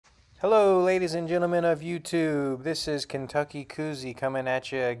Hello, ladies and gentlemen of YouTube. This is Kentucky Koozie coming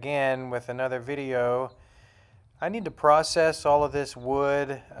at you again with another video. I need to process all of this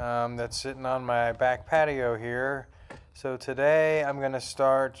wood that's sitting on my back patio here. So today I'm going to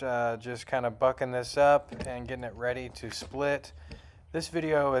start just kind of bucking this up and getting it ready to split. This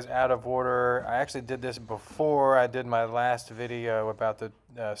video is out of order. I actually did this before I did my last video about the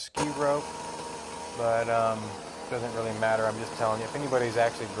ski rope, but doesn't really matter. I'm just telling you, if anybody's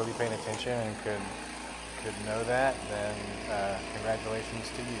actually really paying attention and could know that, then congratulations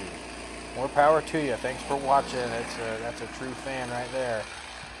to you. More power to you. Thanks for watching. That's a true fan right there.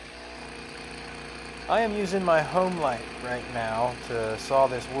 I am using my home light right now to saw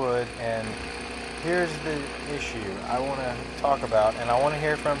this wood, and here's the issue I want to talk about, and I want to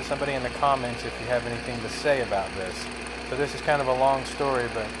hear from somebody in the comments if you have anything to say about this. So this is kind of a long story,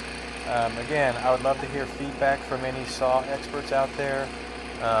 but again, I would love to hear feedback from any saw experts out there.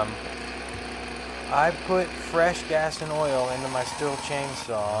 I put fresh gas and oil into my Stihl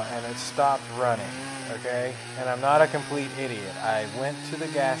chainsaw and it stopped running, okay? And I'm not a complete idiot. I went to the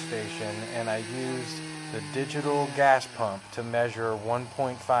gas station and I used the digital gas pump to measure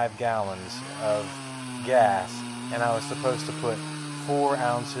 1.5 gallons of gas, and I was supposed to put 4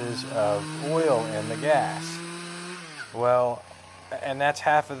 ounces of oil in the gas. Well, and that's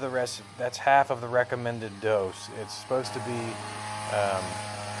half of the rest. That's half of the recommended dose. It's supposed to be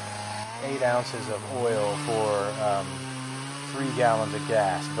 8 ounces of oil for 3 gallons of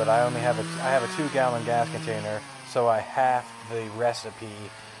gas. But I have a 2-gallon gas container, so I halved the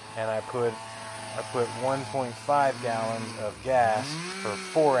recipe, and I put 1.5 gallons of gas for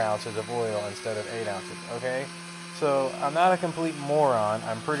 4 ounces of oil instead of 8 ounces. Okay. So I'm not a complete moron.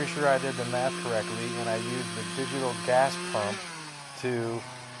 I'm pretty sure I did the math correctly, and I used the digital gas pump to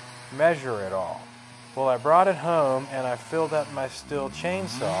measure it all. Well, I brought it home and I filled up my Stihl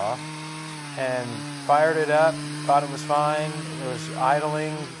chainsaw and fired it up, thought it was fine, it was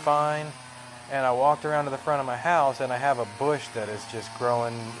idling fine, and I walked around to the front of my house and I have a bush that is just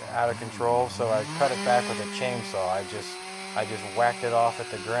growing out of control, so I cut it back with a chainsaw. I just whacked it off at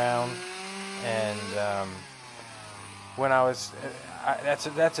the ground, and when I was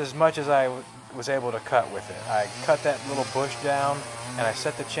that's as much as I was able to cut with it. I cut that little bush down and I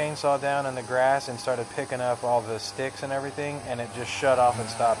set the chainsaw down in the grass and started picking up all the sticks and everything, and it just shut off and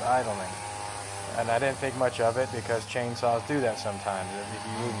stopped idling. And I didn't think much of it because chainsaws do that sometimes. If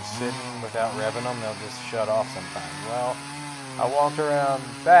you leave them sitting without revving them, they'll just shut off sometimes. Well, I walked around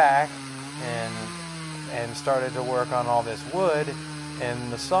back and started to work on all this wood,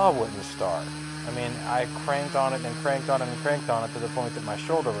 and the saw wouldn't start. I mean, I cranked on it and cranked on it and cranked on it to the point that my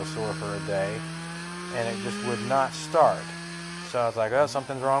shoulder was sore for a day, and it just would not start. So I was like, oh,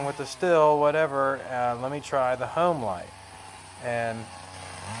 something's wrong with the Stihl, whatever, let me try the home light. And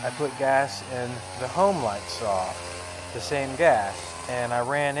I put gas in the home light saw, the same gas, and I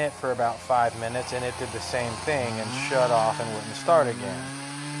ran it for about 5 minutes, and it did the same thing and shut off and wouldn't start again.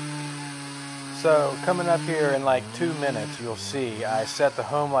 So coming up here in like 2 minutes, you'll see I set the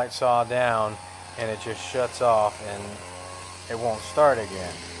home light saw down and it just shuts off and it won't start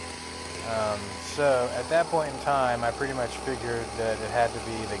again. So at that point in time, I pretty much figured that it had to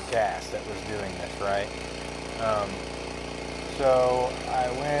be the gas that was doing this, right? So I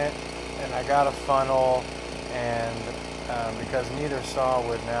went and I got a funnel, and because neither saw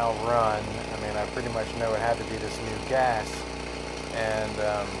would now run, I mean, I pretty much know it had to be this new gas, and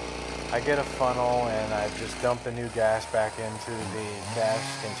I get a funnel and I just dump the new gas back into the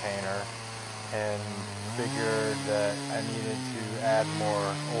gas container and figured that I needed to add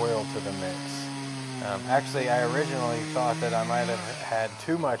more oil to the mix. Actually, I originally thought that I might have had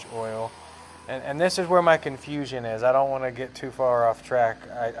too much oil, and this is where my confusion is. I don't want to get too far off track.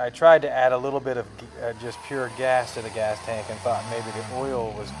 I tried to add a little bit of just pure gas to the gas tank and thought maybe the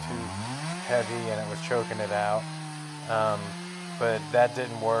oil was too heavy and it was choking it out. But that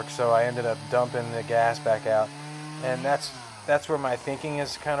didn't work, so I ended up dumping the gas back out, and that's where my thinking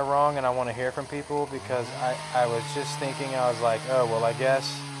is kind of wrong, and I want to hear from people, because I was just thinking, I was like, oh, well, I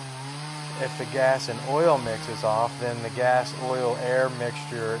guess if the gas and oil mix is off, then the gas, oil, air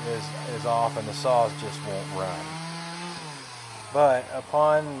mixture is off and the saws just won't run. But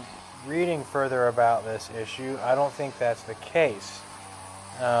upon reading further about this issue, I don't think that's the case.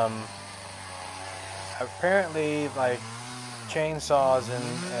 Apparently, like, chainsaws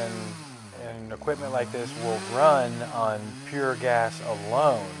and equipment like this will run on pure gas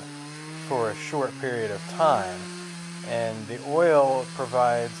alone for a short period of time, and the oil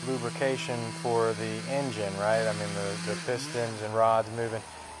provides lubrication for the engine, right? I mean, the pistons and rods moving,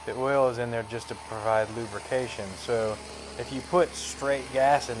 the oil is in there just to provide lubrication. So if you put straight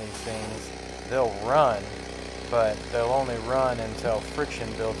gas in these things, they'll run, but they'll only run until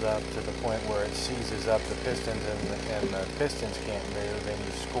friction builds up to the point where it seizes up the pistons, and the pistons can't move, and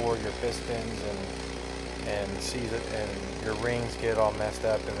you score your pistons and seize it, and your rings get all messed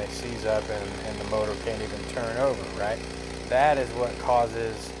up and they seize up, and the motor can't even turn over, right? That is what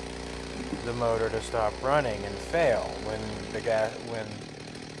causes the motor to stop running and fail when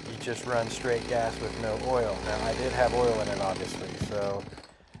you just run straight gas with no oil. Now, I did have oil in it, obviously, so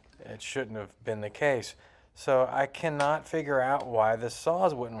it shouldn't have been the case. So I cannot figure out why the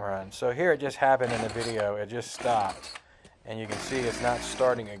saws wouldn't run. So here it just happened in the video. It just stopped, and you can see it's not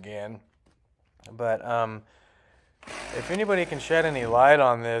starting again. But if anybody can shed any light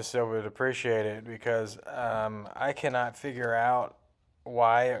on this, I would appreciate it, because I cannot figure out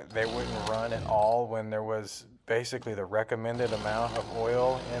why they wouldn't run at all when there was basically the recommended amount of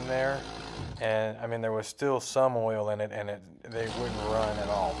oil in there. And I mean, there was still some oil in it, and they wouldn't run at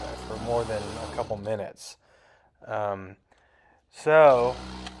all for more than a couple minutes. So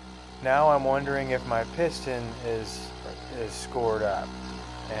now I'm wondering if my piston is scored up,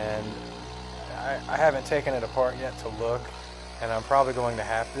 and I haven't taken it apart yet to look, and I'm probably going to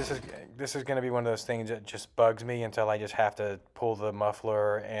have. This is going to be one of those things that just bugs me until I just have to pull the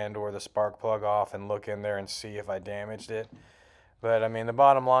muffler and or the spark plug off and look in there and see if I damaged it. But I mean, the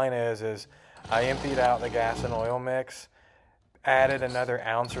bottom line is I emptied out the gas and oil mix, added another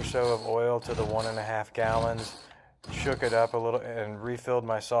ounce or so of oil to the 1.5 gallons, shook it up a little and refilled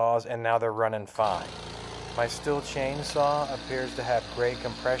my saws, and now they're running fine. My Stihl chainsaw appears to have great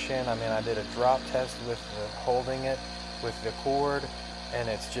compression. I mean, I did a drop test with holding it with the cord, and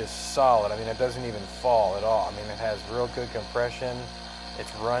it's just solid. I mean, it doesn't even fall at all. I mean, it has real good compression.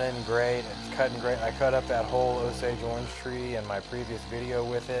 It's running great. It's cutting great. I cut up that whole Osage orange tree in my previous video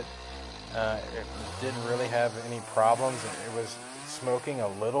with it. It didn't really have any problems. It was smoking a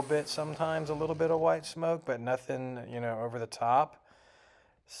little bit sometimes, a little bit of white smoke, but nothing, over the top.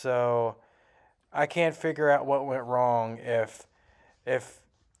 So I can't figure out what went wrong. If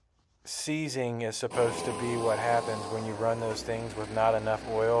seizing is supposed to be what happens when you run those things with not enough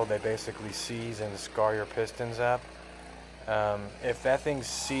oil, they basically seize and scar your pistons up. If that thing's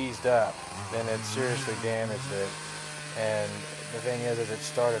seized up, then it seriously damaged it. And the thing is it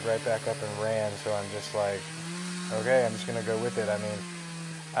started right back up and ran, so I'm just like, okay, I'm just going to go with it. I mean,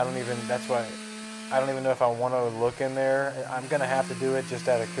 I don't even know if I want to look in there. I'm going to have to do it just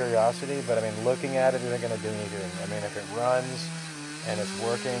out of curiosity, but I mean, looking at it isn't going to do anything. I mean, if it runs and it's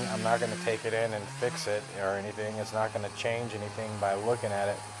working, I'm not going to take it in and fix it or anything. It's not going to change anything by looking at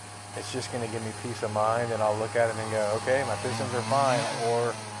it. It's just going to give me peace of mind, and I'll look at it and go, okay, my pistons are fine,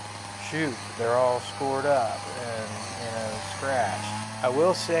 or shoot, they're all scored up and scratched. I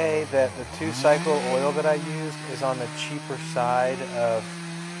will say that the 2-cycle oil that I used is on the cheaper side of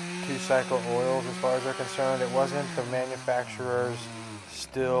 2-cycle oils as far as they're concerned. It wasn't the manufacturer's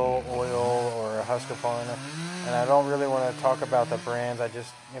Stihl oil or Husqvarna, and I don't really want to talk about the brands. I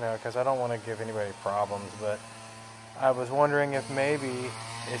just, because I don't want to give anybody problems, but I was wondering if maybe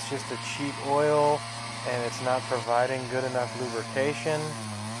it's just a cheap oil and it's not providing good enough lubrication,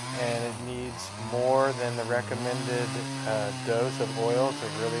 and it needs more than the recommended dose of oil to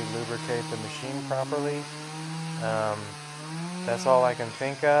really lubricate the machine properly. That's all I can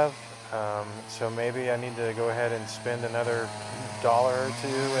think of. So maybe I need to go ahead and spend another $1 or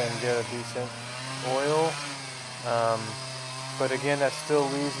 $2 and get a decent oil. But again, that still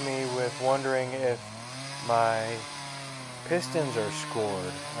leaves me with wondering if my pistons are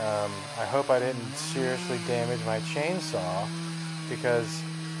scored. I hope I didn't seriously damage my chainsaw, because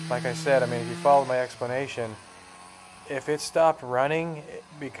like I said, I mean, if you followed my explanation, if it stopped running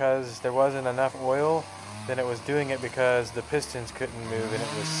because there wasn't enough oil, then it was doing it because the pistons couldn't move and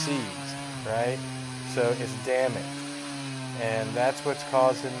it was seized, right? So it's damaged. And that's what's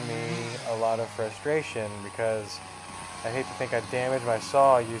causing me a lot of frustration, because I hate to think I damaged my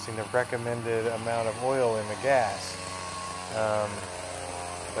saw using the recommended amount of oil in the gas.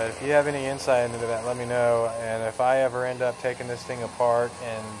 But if you have any insight into that, let me know. And if I ever end up taking this thing apart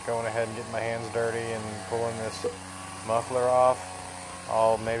and going ahead and getting my hands dirty and pulling this muffler off,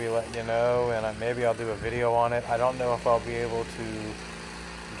 I'll maybe let you know, and maybe I'll do a video on it. I don't know if I'll be able to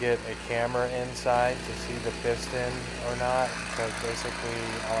get a camera inside to see the piston or not, because basically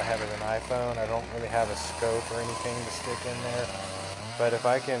all I have is an iPhone. I don't really have a scope or anything to stick in there. But if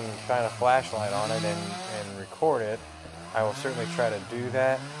I can shine a flashlight on it and record it, I will certainly try to do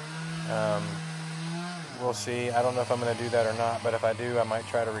that. We'll see. I don't know if I'm going to do that or not, but if I do, I might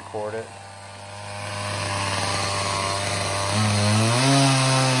try to record it.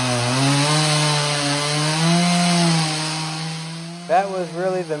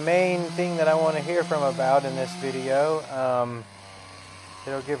 really the main thing that I want to hear from about in this video.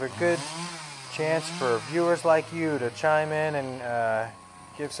 It'll give a good chance for viewers like you to chime in and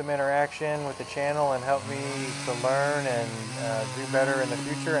give some interaction with the channel and help me to learn and do better in the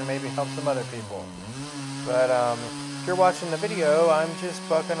future and maybe help some other people. But if you're watching the video, I'm just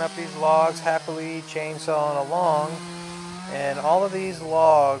bucking up these logs, happily chainsawing along, and all of these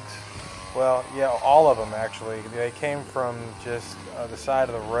logs, well, yeah, all of them actually, they came from just the side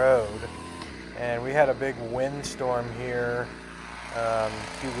of the road, and we had a big windstorm here a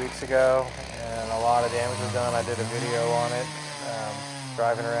few weeks ago, and a lot of damage was done. I did a video on it,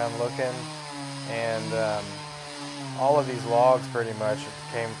 driving around looking, and all of these logs pretty much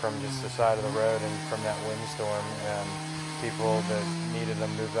came from just the side of the road and from that windstorm. People that needed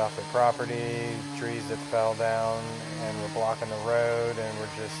them moved off their property, trees that fell down and were blocking the road and were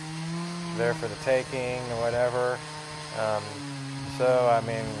just there for the taking or whatever. So I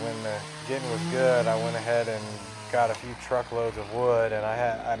mean, when the getting was good, I went ahead and got a few truckloads of wood, and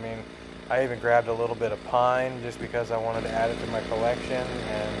I even grabbed a little bit of pine just because I wanted to add it to my collection,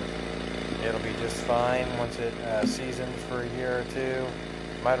 and it'll be just fine once it seasons for a year or two.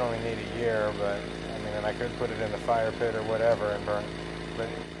 Might only need a year, but I mean, and I could put it in the fire pit or whatever and burn. But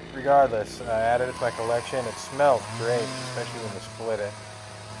regardless, I added it to my collection. It smells great, especially when you split it.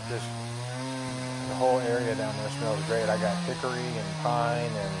 Just the whole area down there smells great. I got hickory and pine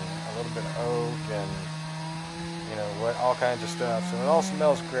and a little bit of oak and all kinds of stuff. So it all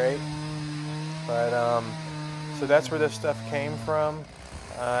smells great. But so that's where this stuff came from.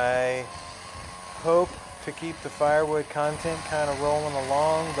 I hope to keep the firewood content kind of rolling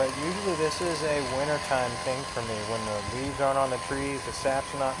along, but usually this is a wintertime thing for me. When the leaves aren't on the trees, the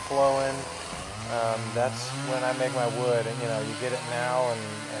sap's not flowing, that's when I make my wood. And you get it now and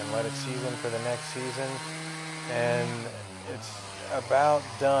let it season for the next season, and it's about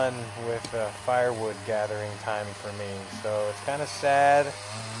done with firewood gathering time for me. So it's kind of sad.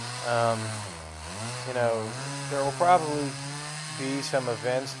 There will probably be some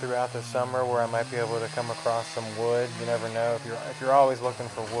events throughout the summer where I might be able to come across some wood. You never know. If you're always looking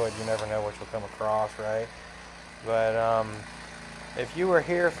for wood, you never know what you'll come across, right? But if you are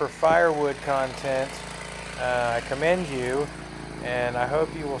here for firewood content, I commend you, and I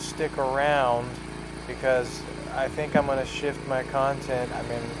hope you will stick around, because I think I'm going to shift my content. I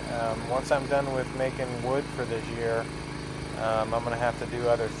mean, once I'm done with making wood for this year, I'm going to have to do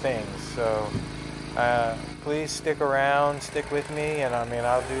other things. So please stick around, stick with me, and I mean,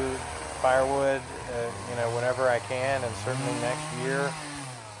 I'll do firewood, whenever I can, and certainly next year.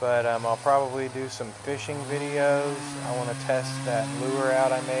 But I'll probably do some fishing videos. I want to test that lure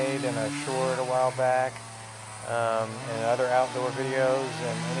out I made in a short a while back, and other outdoor videos,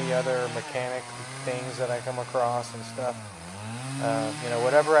 and any other mechanic things that I come across and stuff.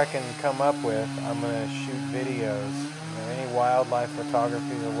 Whatever I can come up with, I'm going to shoot videos, any wildlife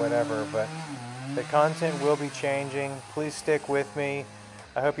photography or whatever. But the content will be changing. Please stick with me.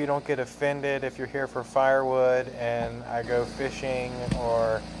 I hope you don't get offended if you're here for firewood and I go fishing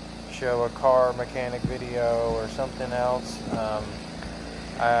or show a car mechanic video or something else.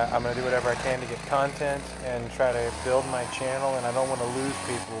 I'm going to do whatever I can to get content and try to build my channel, and I don't want to lose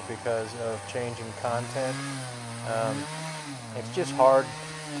people because of changing content. It's just hard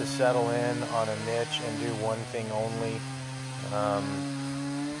to settle in on a niche and do one thing only.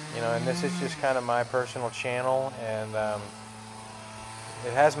 And this is just kind of my personal channel, and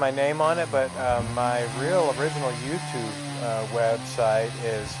it has my name on it, but my real original YouTube website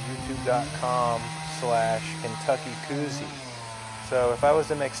is youtube.com/KentuckyKoozie. So if I was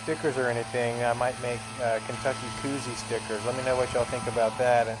to make stickers or anything, I might make Kentucky Koozie stickers. Let me know what y'all think about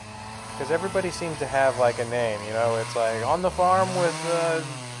that. Because everybody seems to have like a name, it's like on the farm with,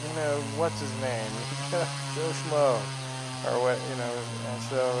 what's his name? Joe Schmo. Or what, and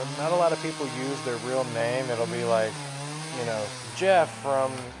so not a lot of people use their real name. It'll be like, Jeff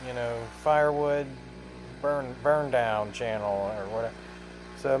from, Firewood Burn Down channel or whatever.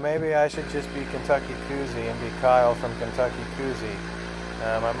 So maybe I should just be Kentucky Koozie and be Kyle from Kentucky Koozie.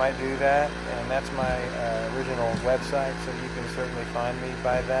 I might do that, and that's my original website, so you can certainly find me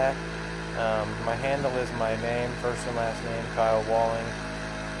by that. My handle is my name, first and last name, Kyle Walling,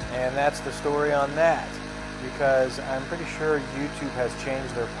 and that's the story on that, because I'm pretty sure YouTube has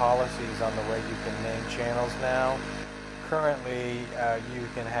changed their policies on the way you can name channels now. Currently, you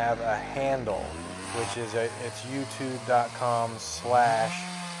can have a handle, which is it's youtube.com/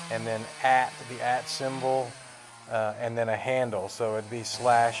 and then the @ symbol, and then a handle, so it'd be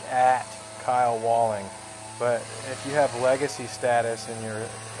 /@ Kyle Walling. But if you have legacy status and your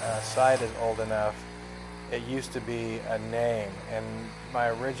site is old enough, it used to be a name, and my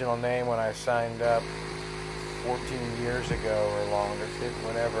original name when I signed up 14 years ago or longer,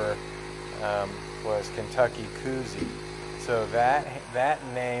 whatever, was Kentucky Koozie. So that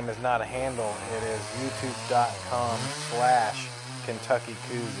name is not a handle. It is youtube.com/Kentucky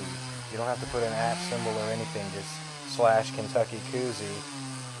Koozie. You don't have to put an @ symbol or anything, just /Kentucky Koozie.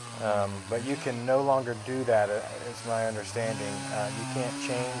 But you can no longer do that, is my understanding. You can't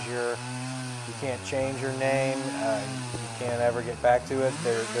change your name. You can't ever get back to it.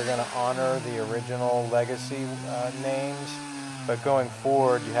 They're going to honor the original legacy names, but going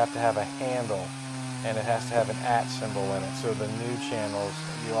forward, you have to have a handle, and it has to have an @ symbol in it. So the new channels,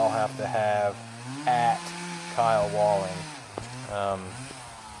 you all have to have @Kyle Walling.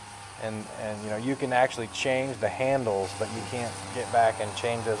 And you know, you can actually change the handles, but you can't get back and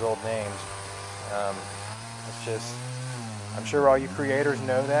change those old names. It's just, I'm sure all you creators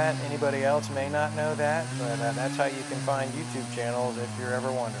know that. Anybody else may not know that, but that's how you can find YouTube channels if you're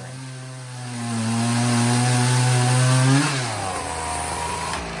ever wondering.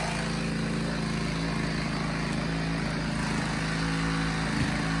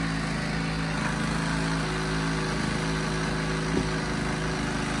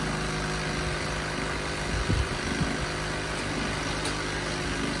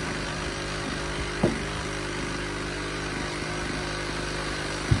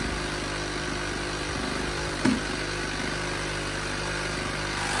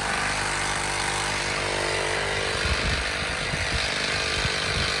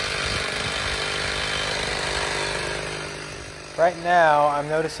 Right now, I'm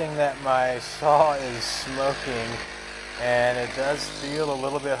noticing that my saw is smoking, and it does feel a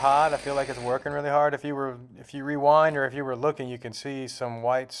little bit hot. I feel like it's working really hard. If you rewind, or if you were looking, you can see some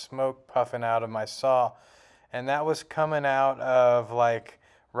white smoke puffing out of my saw, and that was coming out of like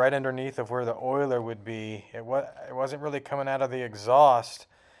right underneath of where the oiler would be. It wasn't really coming out of the exhaust.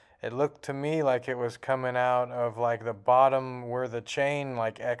 It looked to me like it was coming out of like the bottom where the chain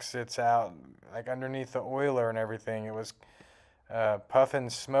like exits out, like underneath the oiler and everything. It was puffing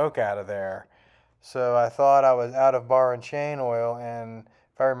smoke out of there. So I thought I was out of bar and chain oil, and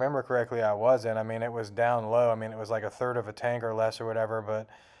if I remember correctly, I wasn't. I mean, it was down low. I mean, it was like 1/3 of a tank or less or whatever, but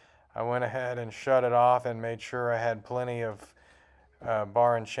I went ahead and shut it off and made sure I had plenty of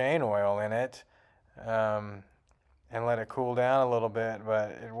bar and chain oil in it, and let it cool down a little bit.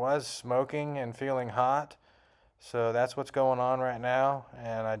 But it was smoking and feeling hot, so that's what's going on right now.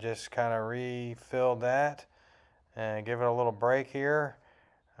 And I just kind of refilled that and give it a little break here,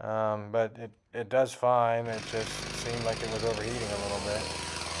 but it does fine. It just seemed like it was overheating a little bit.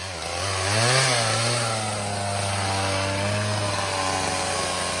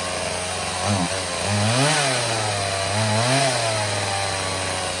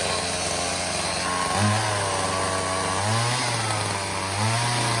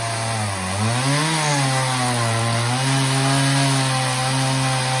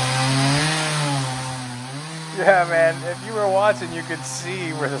 Yeah, man, if you were watching, you could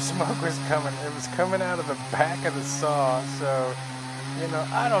see where the smoke was coming. It was coming out of the back of the saw. So, you know,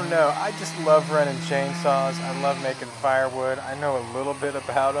 I don't know. I just love running chainsaws. I love making firewood. I know a little bit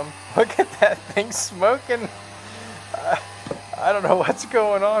about them. Look at that thing smoking. I don't know what's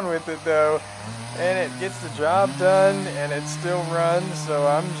going on with it, though. And it gets the job done, and it still runs, so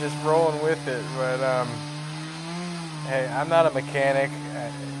I'm just rolling with it. But, hey, I'm not a mechanic.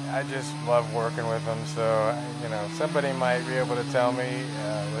 I just love working with them, so, you know, somebody might be able to tell me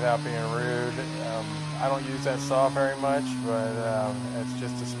without being rude. I don't use that saw very much, but it's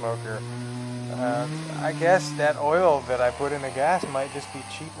just a smoker. I guess that oil that I put in the gas might just be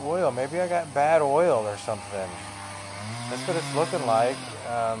cheap oil. Maybe I got bad oil or something. That's what it's looking like.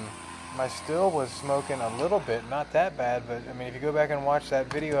 My still was smoking a little bit, not that bad, but I mean, if you go back and watch that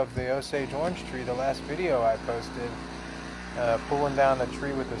video of the Osage orange tree, the last video I posted, pulling down the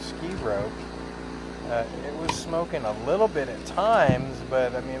tree with a ski rope, it was smoking a little bit at times,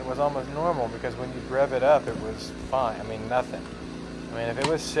 but I mean, it was almost normal because when you rev it up, it was fine. I mean, nothing. I mean, if it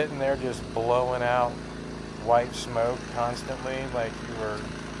was sitting there just blowing out white smoke constantly, like you were,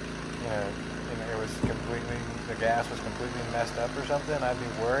 you know, it was completely, the gas was completely messed up or something, I'd be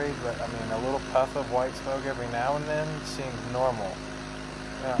worried. But I mean, a little puff of white smoke every now and then seems normal.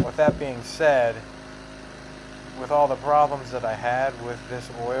 Now, with that being said, with all the problems that I had with this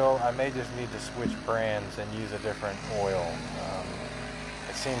oil, I may just need to switch brands and use a different oil.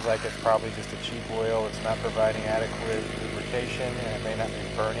 It seems like it's probably just a cheap oil. It's not providing adequate lubrication, and it may not be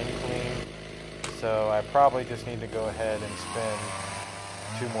burning clean. So I probably just need to go ahead and spend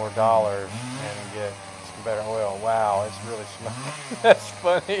 $2 more and get some better oil. Wow, it's really smoking. That's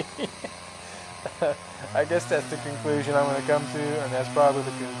funny. I guess that's the conclusion I'm going to come to, and that's probably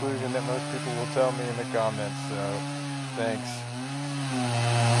the conclusion that most people will tell me in the comments, so thanks.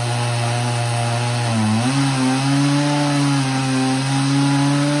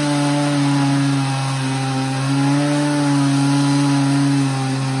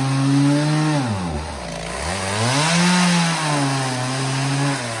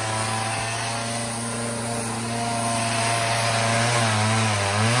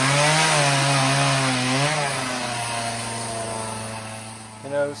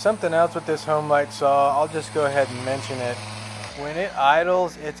 Something else with this home light saw, I'll just go ahead and mention it. When it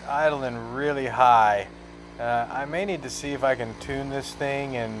idles, it's idling really high. I may need to see if I can tune this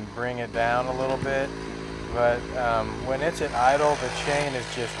thing and bring it down a little bit, but when it's at idle, the chain is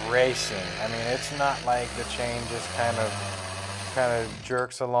just racing. I mean, it's not like the chain just kind of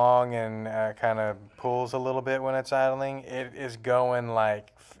jerks along and kind of pulls a little bit when it's idling. It is going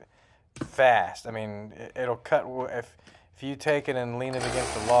like fast. I mean, it'll cut if you take it and lean it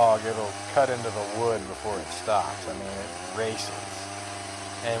against a log, it'll cut into the wood before it stops. I mean, it races.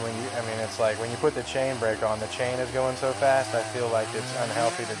 And it's like when you put the chain brake on, the chain is going so fast, I feel like it's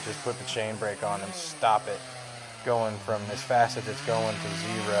unhealthy to just put the chain brake on and stop it going from as fast as it's going to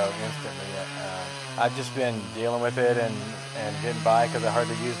zero instantly. I've just been dealing with it and getting by because I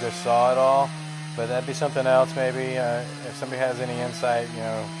hardly use this saw at all. But that'd be something else maybe. If somebody has any insight,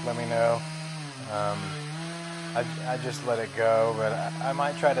 let me know. I just let it go, but I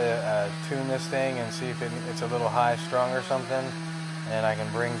might try to tune this thing and see if it's a little high strung or something, and I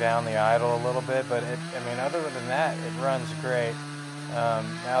can bring down the idle a little bit. But other than that, it runs great.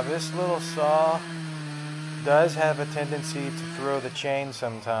 Now this little saw does have a tendency to throw the chain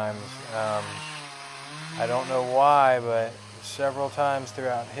sometimes. I don't know why, but several times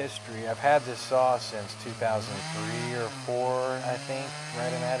throughout history, I've had this saw since 2003 or 4, I think,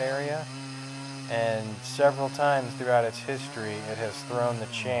 right in that area. And several times throughout its history, it has thrown the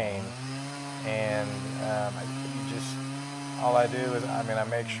chain, and all I do is, I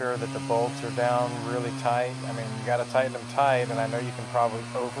make sure that the bolts are down really tight. You got to tighten them tight, and I know you can probably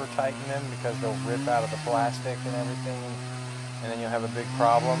over-tighten them because they'll rip out of the plastic and everything, and then you'll have a big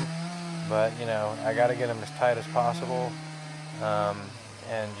problem. But, I got to get them as tight as possible,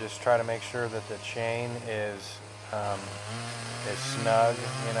 and just try to make sure that the chain is snug.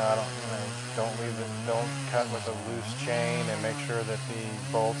 Don't cut with a loose chain, and make sure that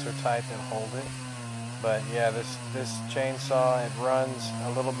the bolts are tight that hold it. But yeah, this chainsaw, it runs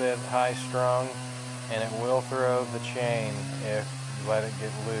a little bit high strung, and it will throw the chain if you let it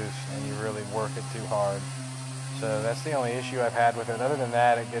get loose and you really work it too hard. So that's the only issue I've had with it. Other than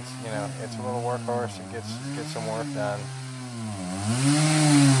that, it gets, it's a little workhorse. It gets some work done.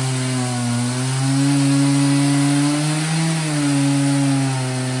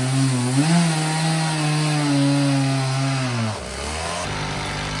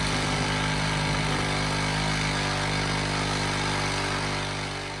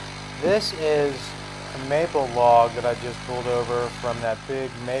 This is a maple log that I just pulled over from that big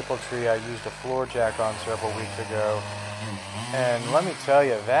maple tree I used a floor jack on several weeks ago. And let me tell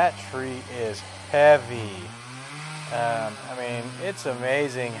you, that tree is heavy. It's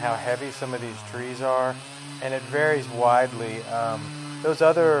amazing how heavy some of these trees are, and it varies widely. Those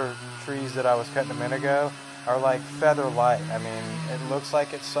other trees that I was cutting a minute ago are like feather light. It looks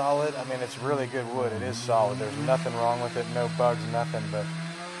like it's solid. It's really good wood. It is solid. There's nothing wrong with it, no bugs, nothing, but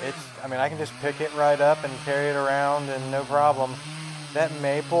I can just pick it right up and carry it around and no problem. That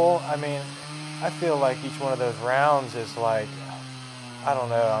maple, I feel like each one of those rounds is like, I don't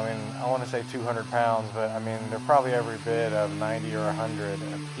know, I want to say 200 pounds, but they're probably every bit of 90 or 100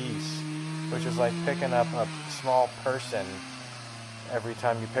 a piece, which is like picking up a small person every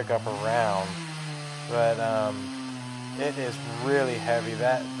time you pick up a round. But it is really heavy.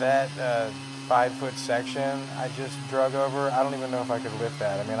 That 5-foot section I just drug over, I don't even know if I could lift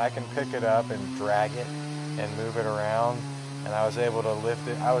that. I can pick it up and drag it and move it around, and I was able to lift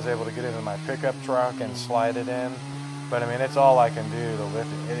it. I was able to get it in my pickup truck and slide it in, but it's all I can do to lift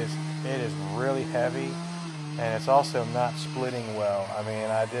it. It is really heavy, and it's also not splitting well.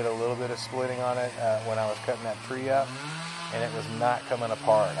 I did a little bit of splitting on it when I was cutting that tree up, and it was not coming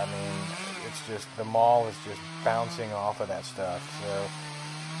apart. It's just, the maul is just bouncing off of that stuff. So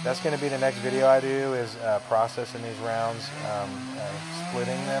that's going to be the next video I do, is processing these rounds,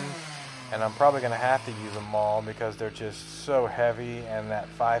 splitting them. And I'm probably going to have to use a maul because they're just so heavy, and that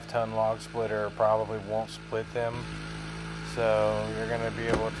 5-ton log splitter probably won't split them. So you're going to be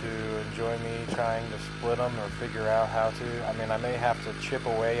able to enjoy me trying to split them or figure out how to. I may have to chip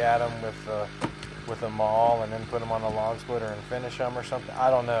away at them with a maul and then put them on the log splitter and finish them or something.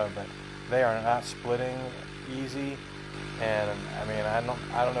 I don't know, but they are not splitting easy. And I mean, I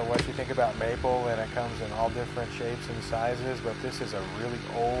don't know what you think about maple, and it comes in all different shapes and sizes, but this is a really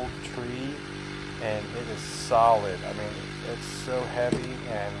old tree, and it is solid. I mean, it's so heavy,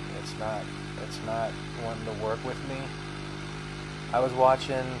 and it's not wanting to work with me. I was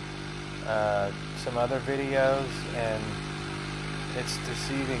watching some other videos, and it's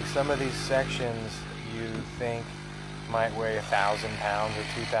deceiving. Some of these sections you think might weigh 1,000 pounds or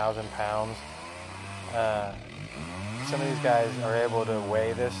 2,000 pounds. Some of these guys are able to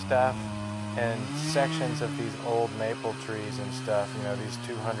weigh this stuff, and sections of these old maple trees and stuff, you know, these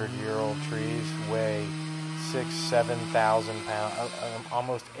 200-year-old trees weigh 6,000–7,000 pounds,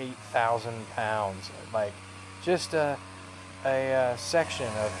 almost 8,000 pounds. Like, just a section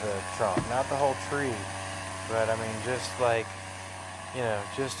of the trunk, not the whole tree, but I mean, just like, you know,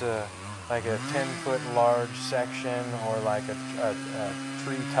 just like a 10-foot large section, or like a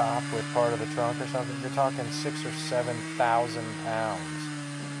tree top with part of the trunk or something. You're talking 6,000 or 7,000 pounds.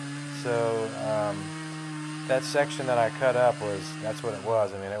 So that section that I cut up that's what it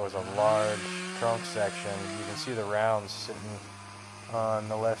was. I mean, it was a large trunk section. You can see the rounds sitting on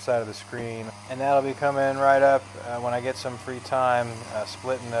the left side of the screen, and that'll be coming right up when I get some free time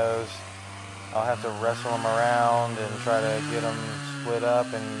splitting those. I'll have to wrestle them around and try to get them split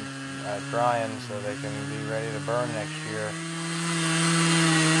up and drying so they can be ready to burn next year.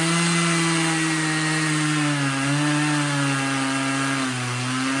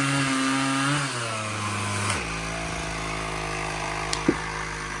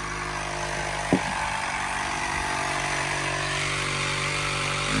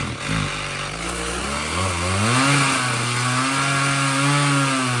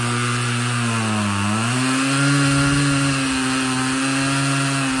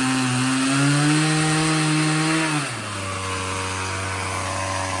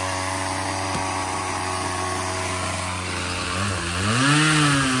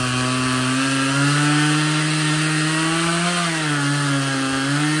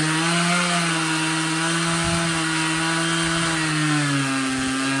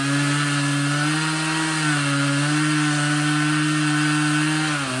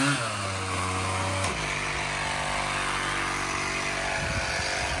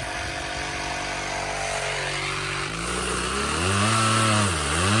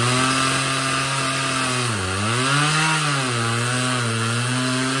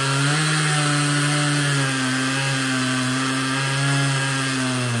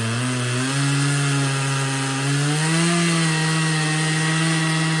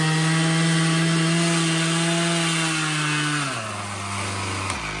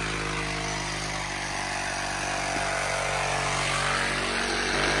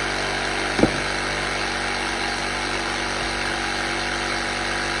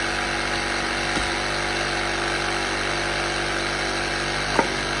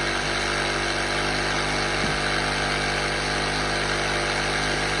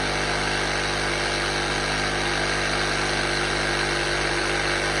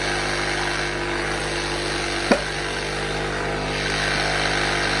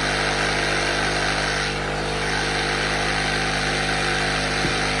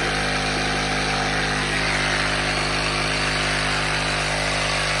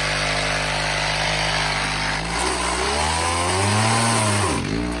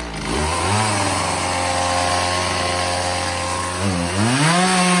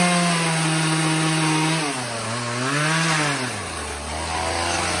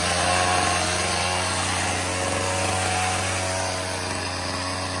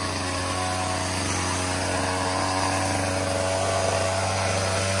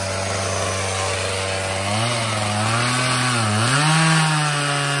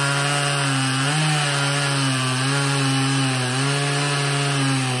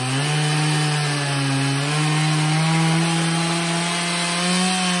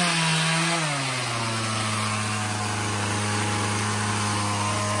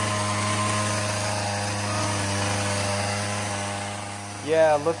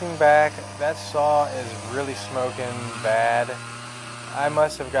 Yeah, looking back, that saw is really smoking bad. I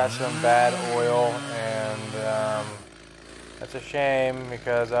must have got some bad oil, and that's a shame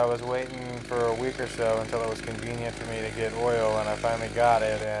because I was waiting for a week or so until it was convenient for me to get oil, and I finally got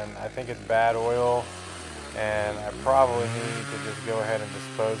it, and I think it's bad oil, and I probably need to just go ahead and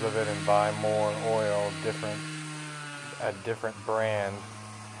dispose of it and buy more oil, a different brand.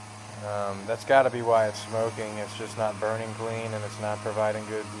 That's got to be why it's smoking. It's just not burning clean, and it's not providing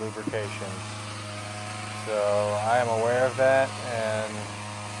good lubrication. So I am aware of that, and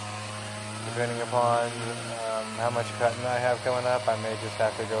depending upon how much cutting I have coming up, I may just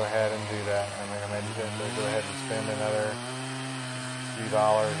have to go ahead and do that. I mean, I may just have to go ahead and spend another few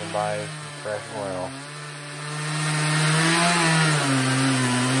dollars and buy fresh oil.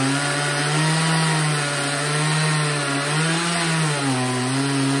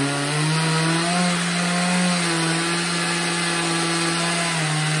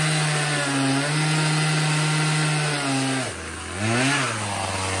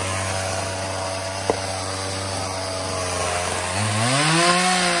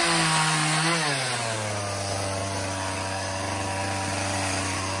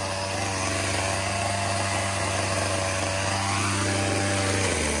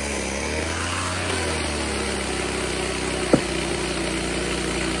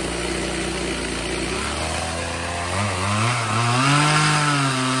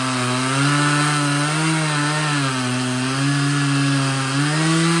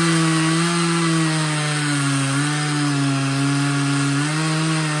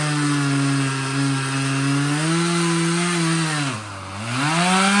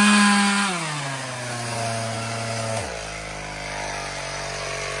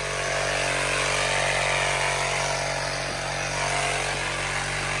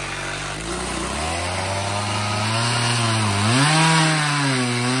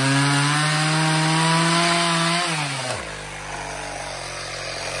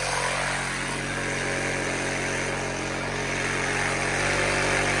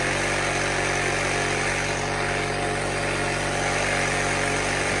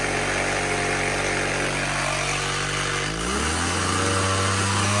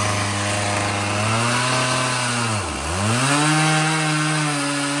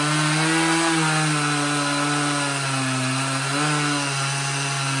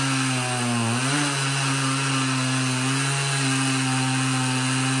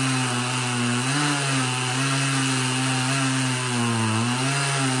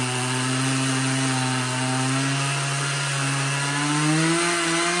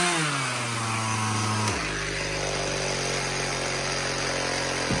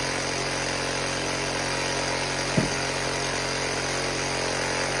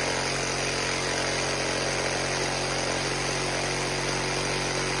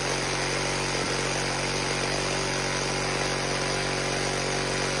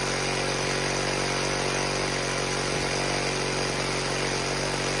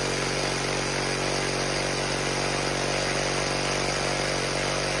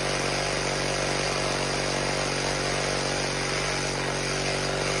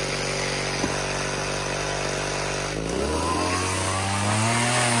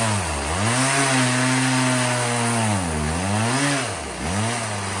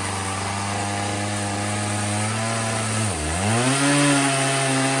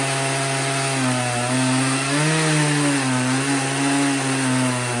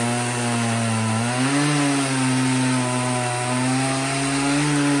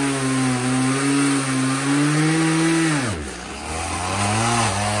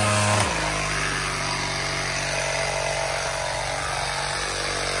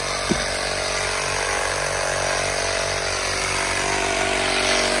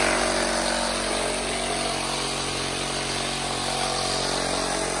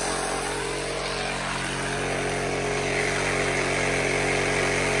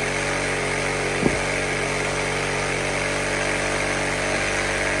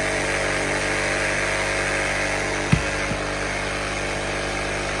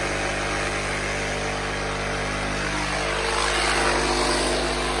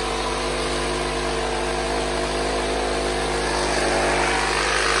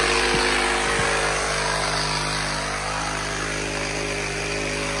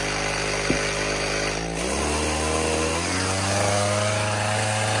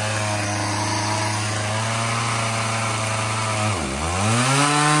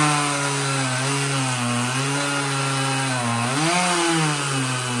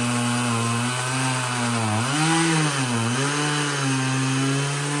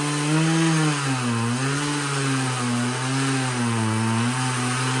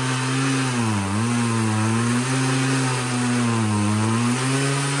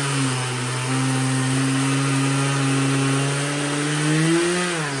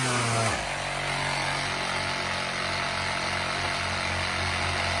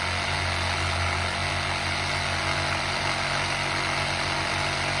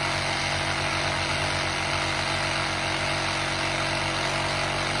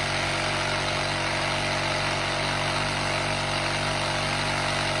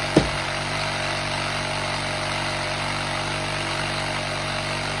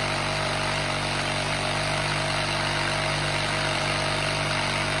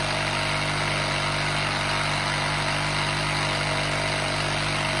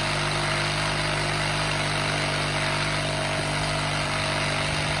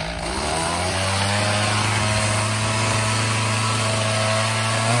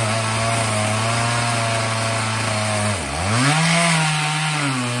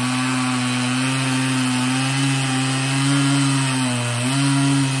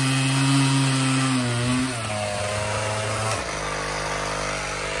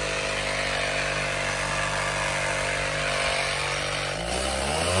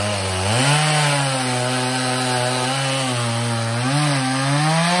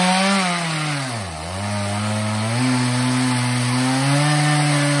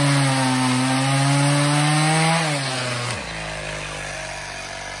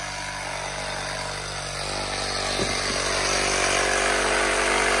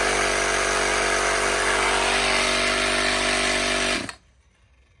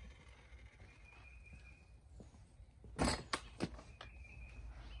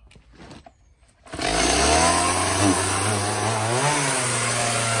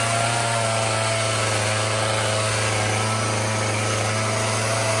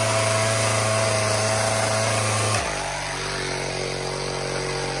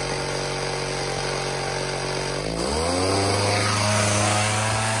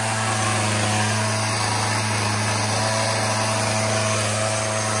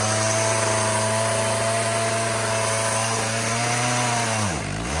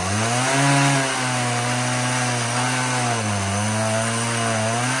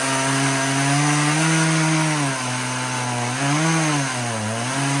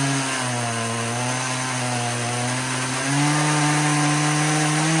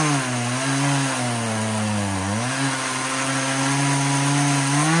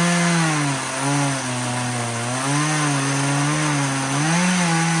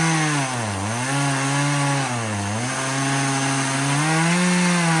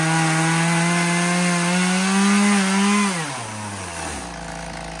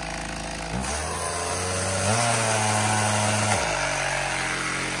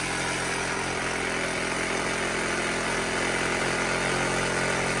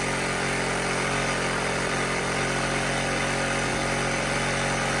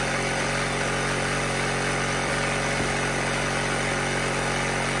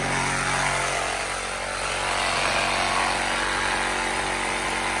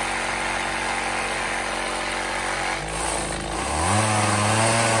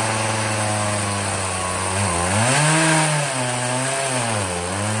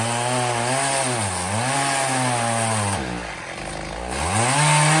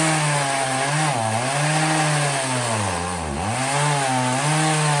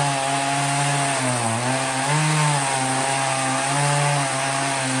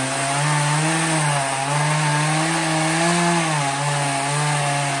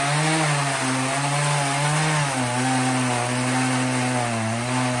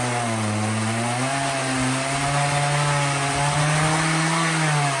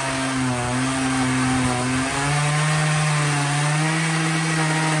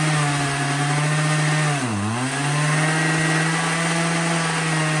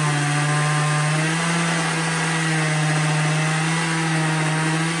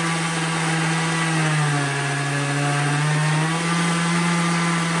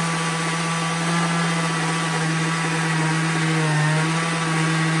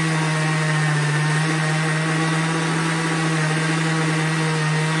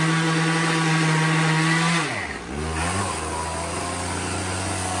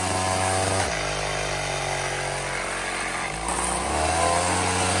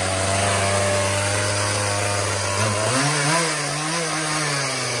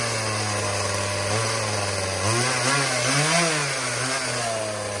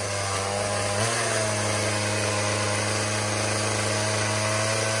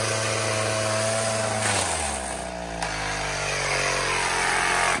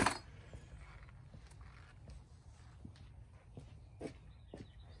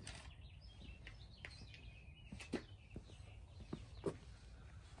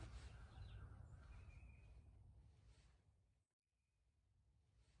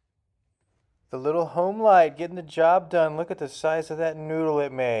 The little home light getting the job done. Look at the size of that noodle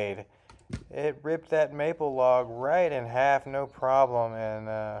it made. It ripped that maple log right in half, no problem.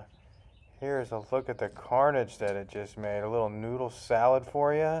 And here's a look at the carnage that it just made. A little noodle salad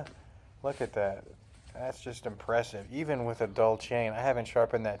for you. Look at that. That's just impressive, even with a dull chain. I haven't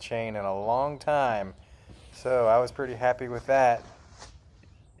sharpened that chain in a long time, so I was pretty happy with that.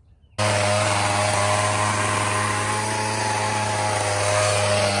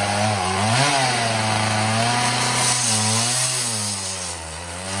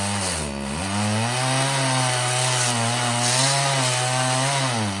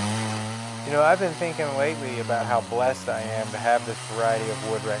 You know, I've been thinking lately about how blessed I am to have this variety of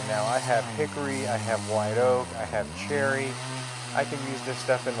wood right now. I have hickory, I have white oak, I have cherry. I can use this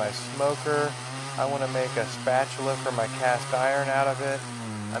stuff in my smoker. I want to make a spatula for my cast iron out of it.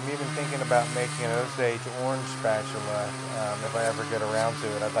 I'm even thinking about making an Osage orange spatula if I ever get around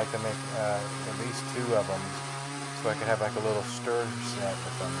to it. I'd like to make at least 2 of them so I could have like a little stir set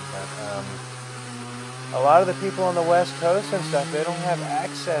with them. But, a lot of the people on the West Coast and stuff, they don't have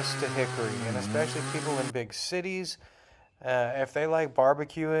access to hickory, and especially people in big cities. If they like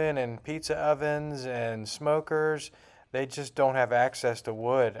barbecuing and pizza ovens and smokers, they just don't have access to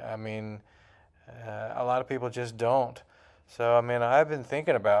wood. I mean, a lot of people just don't. So, I mean, I've been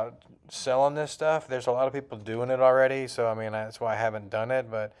thinking about selling this stuff. There's a lot of people doing it already, so, I mean, that's why I haven't done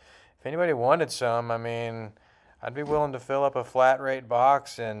it. But if anybody wanted some, I mean, I'd be willing to fill up a flat rate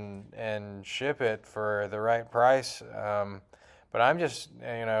box and ship it for the right price. But I'm just,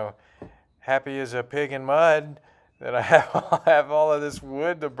 you know, happy as a pig in mud that I have all of this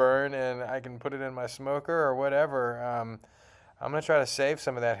wood to burn and I can put it in my smoker or whatever. I'm going to try to save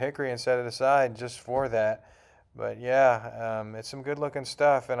some of that hickory and set it aside just for that. But yeah, it's some good looking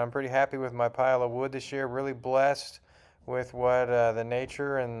stuff, and I'm pretty happy with my pile of wood this year. Really blessed with what the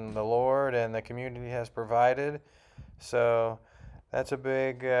nature and the Lord and the community has provided. So that's a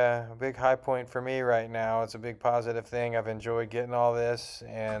big high point for me right now. It's a big positive thing. I've enjoyed getting all this,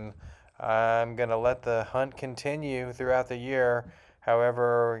 and I'm going to let the hunt continue throughout the year.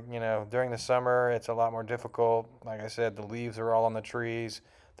 However, you know, during the summer, it's a lot more difficult. Like I said, the leaves are all on the trees.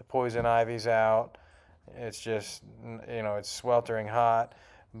 The poison ivy's out. It's just, you know, it's sweltering hot.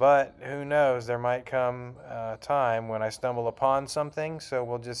 But who knows, there might come a time when I stumble upon something, so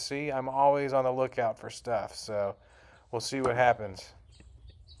we'll just see. I'm always on the lookout for stuff, so we'll see what happens.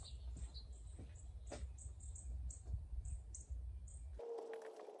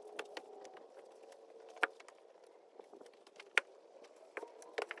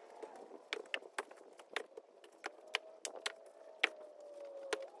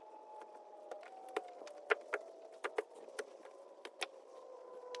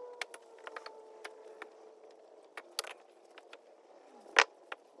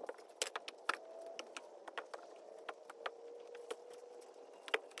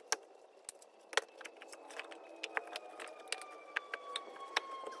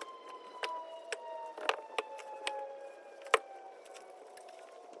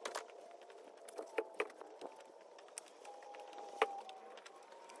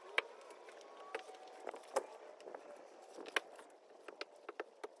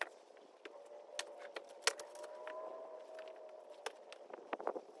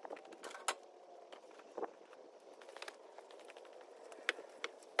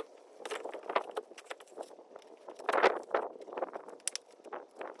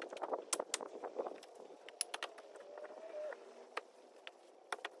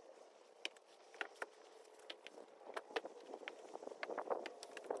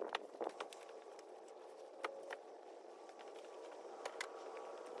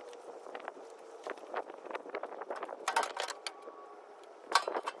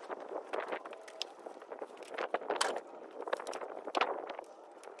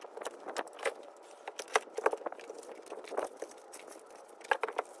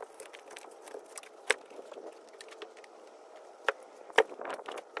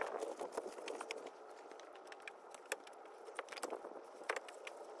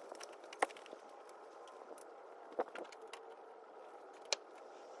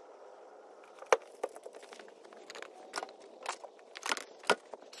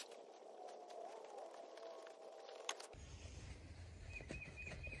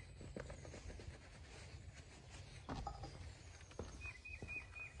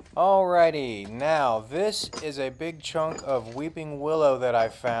 Alrighty, now this is a big chunk of weeping willow that I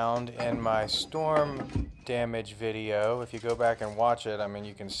found in my storm damage video. If you go back and watch it, I mean,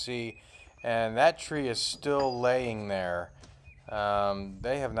 you can see, and that tree is still laying there.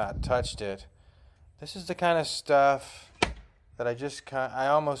 They have not touched it. This is the kind of stuff that I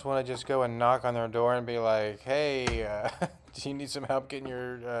almost want to just go and knock on their door and be like, hey, do you need some help getting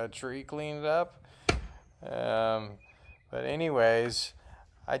your tree cleaned up? But anyways,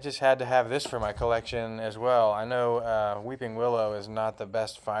 I just had to have this for my collection as well. I know weeping willow is not the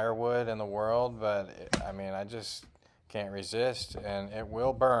best firewood in the world, but I mean, I just can't resist, and it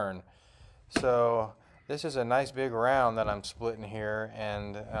will burn. So this is a nice big round that I'm splitting here,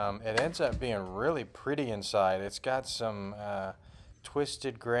 and it ends up being really pretty inside. It's got some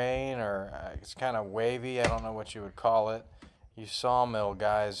twisted grain, or it's kind of wavy. I don't know what you would call it. You sawmill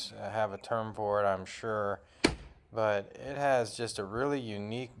guys have a term for it, I'm sure. But it has just a really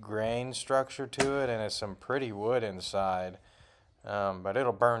unique grain structure to it, and it's some pretty wood inside. But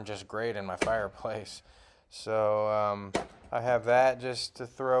it'll burn just great in my fireplace. So I have that just to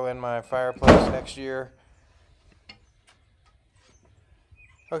throw in my fireplace next year.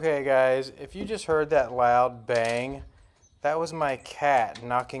 Okay guys, if you just heard that loud bang, that was my cat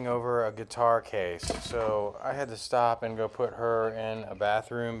knocking over a guitar case. So I had to stop and go put her in a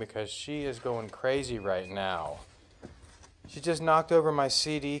bathroom because she is going crazy right now. She just knocked over my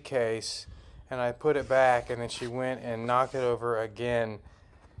CD case, and I put it back, and then she went and knocked it over again.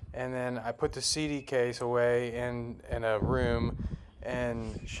 And then I put the CD case away in a room,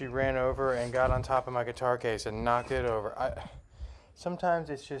 and she ran over and got on top of my guitar case and knocked it over. Sometimes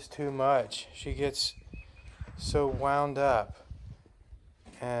it's just too much. She gets so wound up.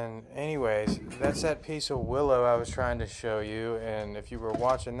 And anyways, that's that piece of willow I was trying to show you, and if you were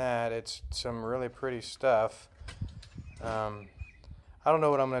watching that, it's some really pretty stuff. I don't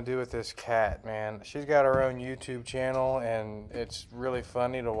know what I'm going to do with this cat, man. She's got her own YouTube channel, and it's really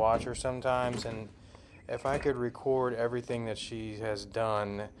funny to watch her sometimes. And if I could record everything that she has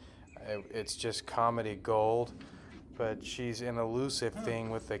done, it's just comedy gold. But she's an elusive thing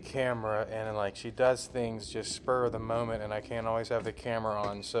with the camera, and like she does things just spur of the moment, and I can't always have the camera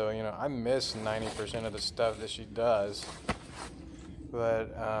on. So, you know, I miss 90% of the stuff that she does. But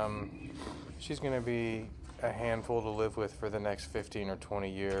she's going to be a handful to live with for the next 15 or 20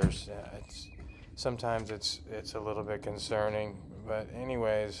 years. Sometimes it's a little bit concerning, but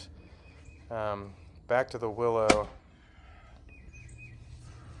anyways, back to the willow.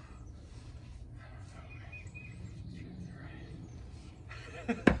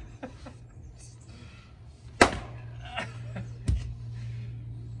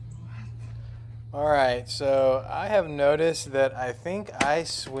 Alright, so I have noticed that I think I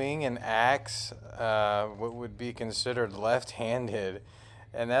swing an axe what would be considered left-handed,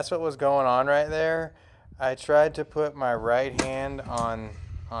 and that's what was going on right there. I tried to put my right hand on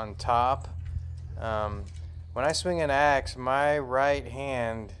top. When I swing an axe, my right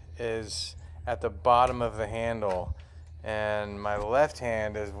hand is at the bottom of the handle, and my left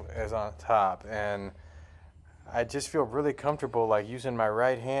hand is on top, and I just feel really comfortable like using my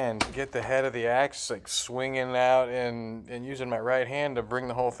right hand to get the head of the axe, like swinging out and using my right hand to bring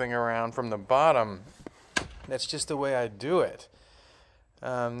the whole thing around from the bottom. That's just the way I do it.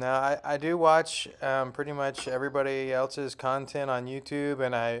 Now I do watch pretty much everybody else's content on YouTube,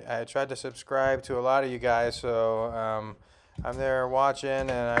 and I tried to subscribe to a lot of you guys, so I'm there watching,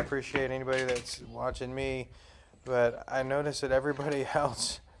 and I appreciate anybody that's watching me. But I noticed that everybody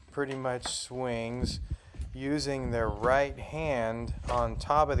else pretty much swings using their right hand on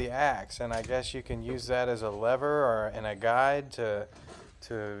top of the axe, and I guess you can use that as a lever or in a guide to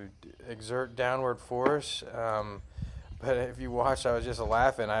exert downward force. But if you watched, I was just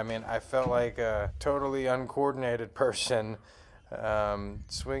laughing. I mean, I felt like a totally uncoordinated person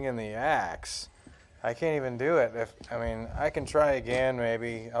swinging the axe. I can't even do it. I mean, I can try again,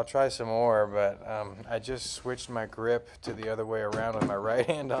 maybe. I'll try some more, but I just switched my grip to the other way around with my right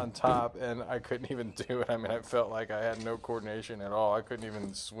hand on top, and I couldn't even do it. I mean, I felt like I had no coordination at all. I couldn't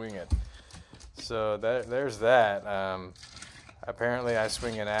even swing it. So there's that. Apparently, I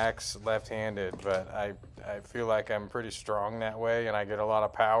swing an axe left-handed, but I feel like I'm pretty strong that way, and I get a lot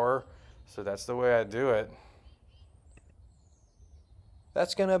of power. So that's the way I do it.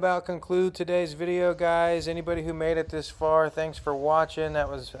 That's going to about conclude today's video, guys. Anybody who made it this far, thanks for watching. That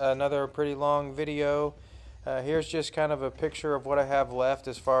was another pretty long video. Here's just kind of a picture of what I have left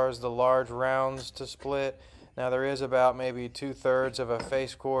as far as the large rounds to split. Now there is about maybe 2/3 of a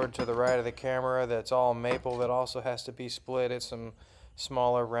face cord to the right of the camera that's all maple that also has to be split. It's some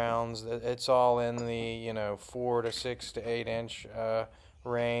smaller rounds. It's all in the 4 to 6 to 8 inch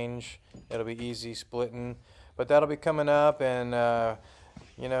range. It'll be easy splitting. But that'll be coming up, and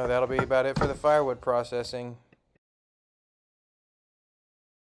that'll be about it for the firewood processing.